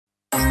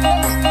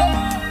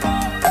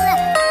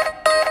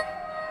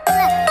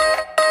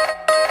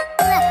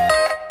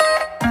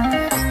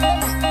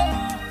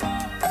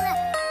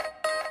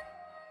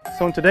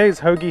So in today's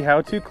Hogy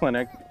how-to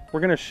clinic, we're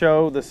going to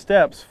show the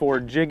steps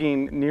for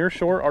jigging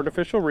nearshore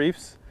artificial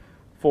reefs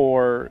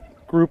for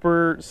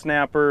grouper,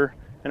 snapper,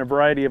 and a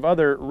variety of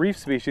other reef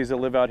species that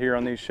live out here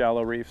on these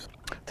shallow reefs.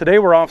 Today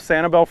we're off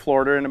Sanibel,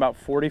 Florida in about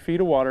 40 feet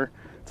of water.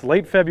 It's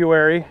late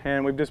February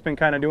and we've just been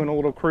kind of doing a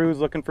little cruise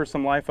looking for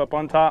some life up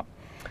on top.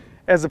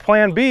 As a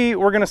plan B,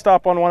 we're going to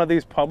stop on one of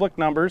these public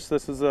numbers.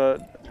 This is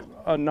a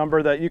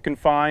number that you can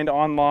find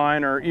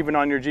online or even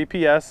on your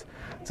GPS.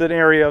 It's an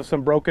area of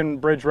some broken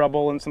bridge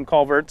rubble and some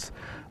culverts.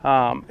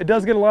 It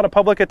does get a lot of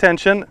public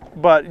attention,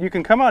 but you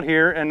can come out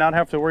here and not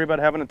have to worry about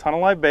having a ton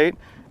of live bait,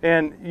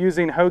 and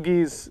using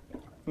Hogy's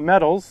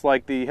metals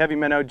like the heavy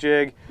minnow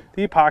jig,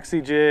 the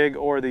epoxy jig,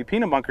 or the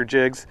peanut bunker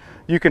jigs,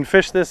 you can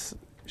fish this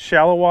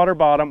shallow water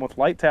bottom with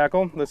light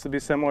tackle. This would be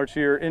similar to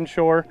your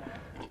inshore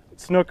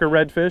snook or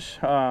redfish.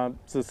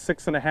 It's a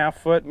 6.5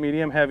 foot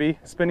medium heavy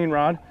spinning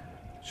rod,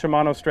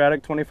 Shimano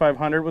Stratic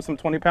 2500 with some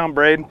 20-pound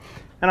braid,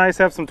 and I just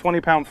have some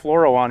 20-pound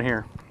fluoro on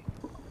here.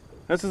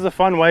 This is a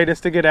fun way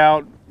just to get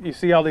out. You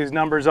see all these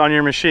numbers on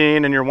your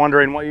machine and you're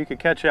wondering what you could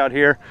catch out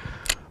here.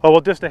 Oh,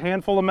 well, just a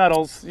handful of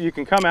metals, you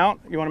can come out.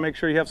 You want to make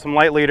sure you have some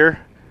light leader,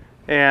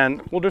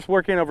 and we'll just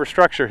work in over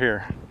structure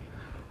here.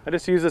 I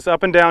just use this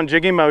up and down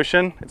jigging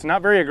motion. It's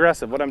not very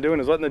aggressive. What I'm doing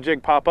is letting the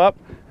jig pop up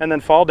and then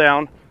fall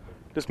down,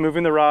 just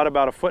moving the rod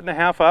about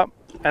 1.5 feet up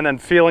and then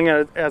feeling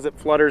it as it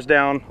flutters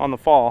down on the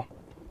fall.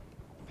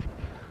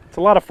 It's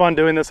a lot of fun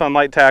doing this on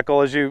light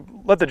tackle. As you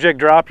let the jig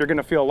drop, you're going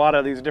to feel a lot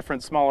of these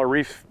different smaller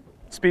reef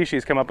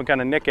species come up and kind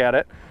of nick at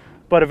it.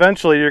 But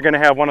eventually you're going to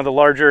have one of the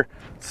larger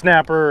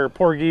snapper or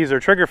porgies or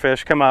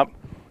triggerfish come up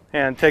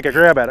and take a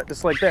grab at it,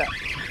 just like that.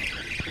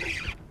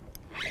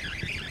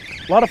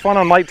 A lot of fun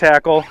on light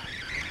tackle.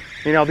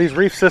 You know, these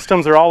reef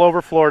systems are all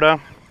over Florida.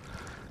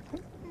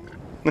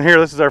 And here,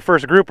 this is our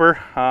first grouper,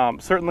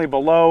 certainly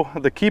below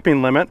the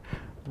keeping limit,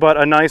 but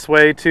a nice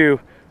way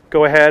to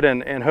go ahead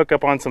and hook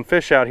up on some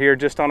fish out here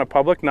just on a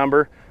public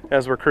number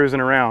as we're cruising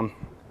around.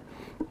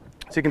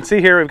 So you can see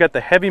here we've got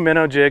the heavy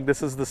minnow jig.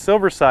 This is the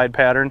silver side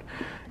pattern,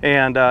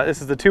 and this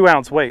is the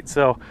 2-ounce weight.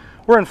 So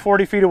we're in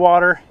 40 feet of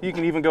water. You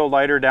can even go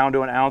lighter down to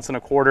 1.25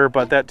 ounces,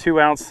 but that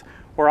 2-ounce,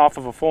 we're off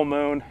of a full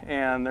moon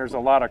and there's a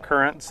lot of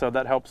current, so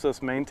that helps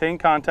us maintain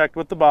contact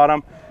with the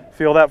bottom,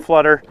 feel that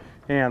flutter,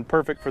 and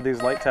perfect for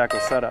these light tackle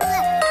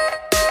setups.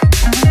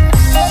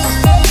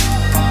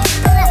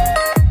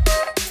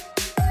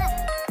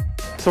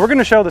 So we're going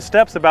to show the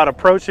steps about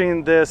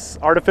approaching this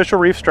artificial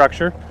reef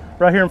structure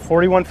right here in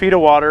 41 feet of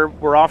water.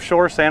 We're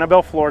offshore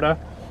Sanibel, Florida,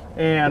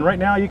 and right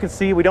now you can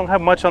see we don't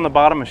have much on the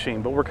bottom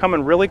machine, but we're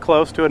coming really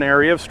close to an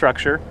area of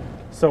structure,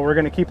 so we're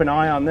going to keep an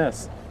eye on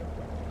this.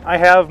 I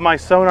have my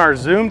sonar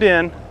zoomed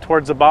in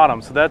towards the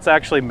bottom, so that's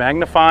actually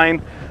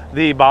magnifying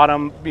the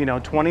bottom,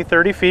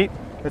 20-30 feet.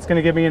 It's going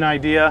to give me an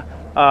idea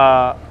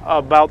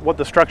about what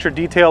the structure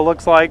detail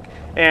looks like,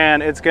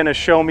 and it's going to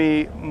show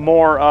me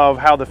more of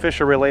how the fish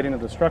are relating to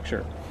the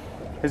structure.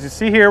 As you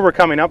see here, we're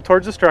coming up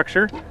towards the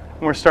structure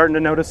and we're starting to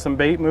notice some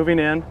bait moving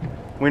in.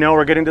 We know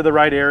we're getting to the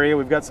right area.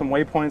 We've got some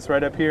waypoints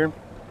right up here,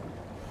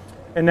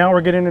 and now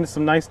we're getting into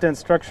some nice dense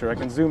structure. I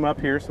can zoom up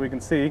here so we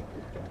can see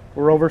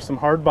we're over some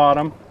hard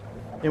bottom,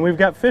 and we've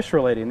got fish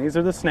relating. These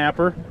are the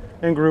snapper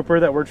and grouper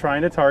that we're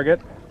trying to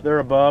target. They're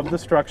above the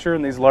structure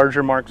and these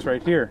larger marks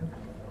right here.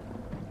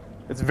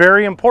 It's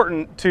very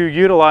important to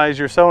utilize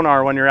your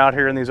sonar when you're out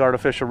here in these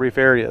artificial reef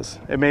areas.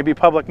 It may be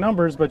public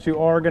numbers, but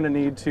you are going to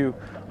need to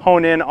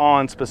hone in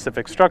on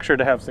specific structure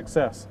to have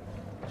success.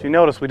 So you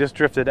notice we just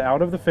drifted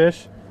out of the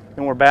fish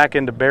and we're back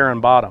into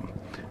barren bottom.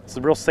 It's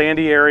a real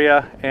sandy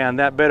area, and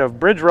that bit of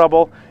bridge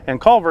rubble and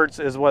culverts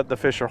is what the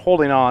fish are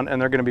holding on, and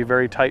they're going to be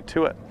very tight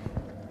to it.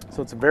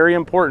 So it's very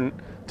important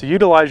to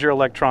utilize your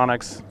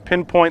electronics,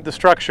 pinpoint the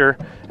structure,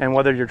 and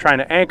whether you're trying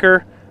to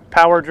anchor,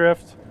 power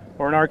drift,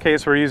 or in our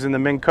case, we're using the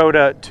Minn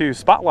Kota to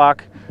spot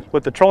lock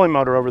with the trolling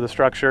motor over the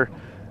structure.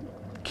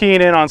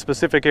 Keying in on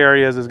specific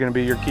areas is going to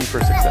be your key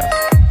for success.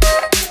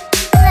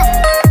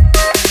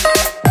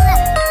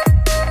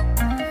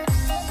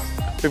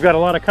 We've got a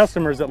lot of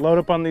customers that load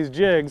up on these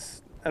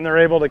jigs and they're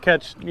able to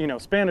catch,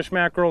 Spanish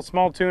mackerel,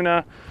 small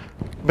tuna,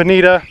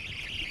 bonita,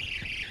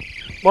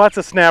 lots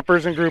of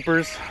snappers and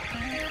groupers.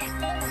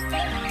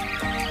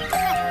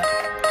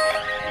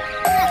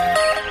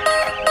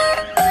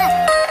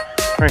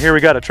 Right here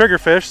we got a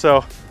triggerfish,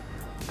 so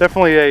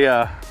definitely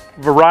a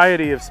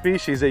variety of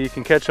species that you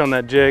can catch on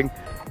that jig.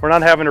 We're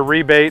not having to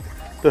rebait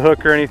the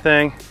hook or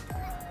anything.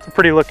 It's a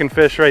pretty looking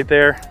fish right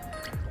there.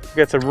 We've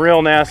got some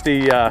real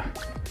nasty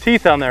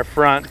teeth on their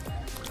front,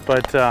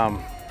 but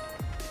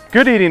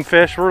good eating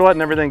fish. We're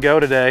letting everything go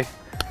today.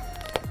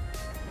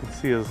 You can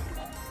see his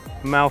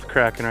mouth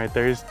cracking right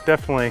there. He's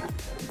definitely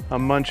a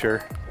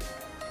muncher.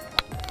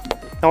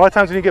 Now, a lot of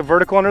times when you get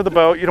vertical under the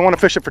boat, you don't want to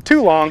fish it for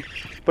too long,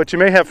 but you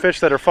may have fish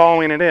that are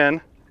following it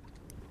in,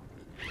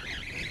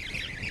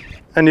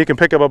 and you can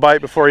pick up a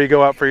bite before you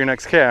go out for your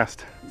next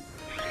cast.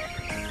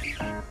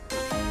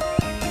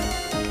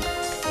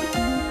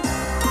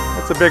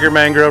 That's a bigger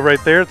mangrove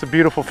right there. It's a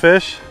beautiful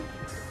fish.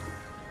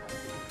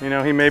 He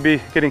may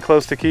be getting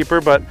close to keeper,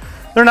 but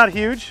they're not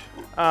huge.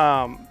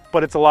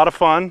 but it's a lot of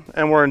fun,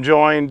 and we're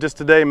enjoying just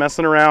today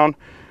messing around.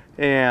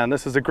 And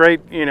this is a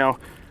great,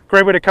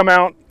 great way to come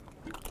out,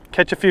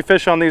 catch a few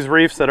fish on these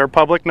reefs that are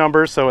public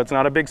numbers, so it's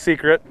not a big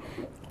secret.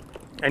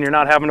 And you're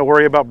not having to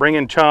worry about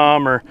bringing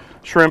chum or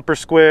shrimp or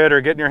squid or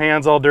getting your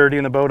hands all dirty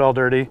and the boat all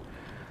dirty.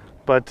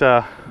 But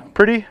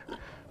pretty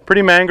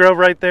mangrove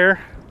right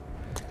there.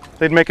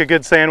 They'd make a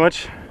good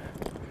sandwich.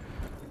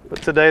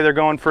 But today they're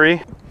going free.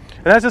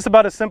 And that's just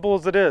about as simple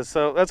as it is.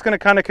 So that's going to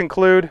kind of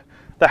conclude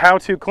the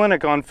how-to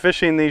clinic on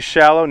fishing these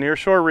shallow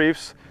nearshore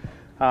reefs.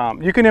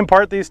 You can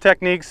impart these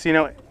techniques,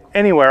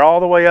 anywhere, all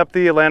the way up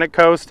the Atlantic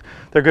coast.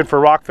 They're good for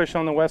rockfish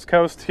on the west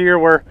coast. Here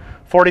we're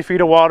 40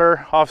 feet of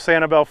water off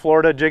Sanibel,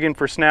 Florida, jigging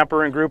for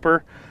snapper and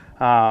grouper.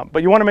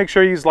 But you want to make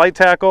sure you use light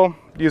tackle,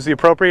 use the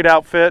appropriate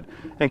outfit,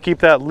 and keep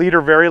that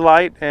leader very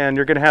light, and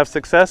you're going to have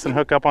success and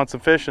hook up on some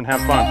fish and have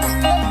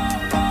fun.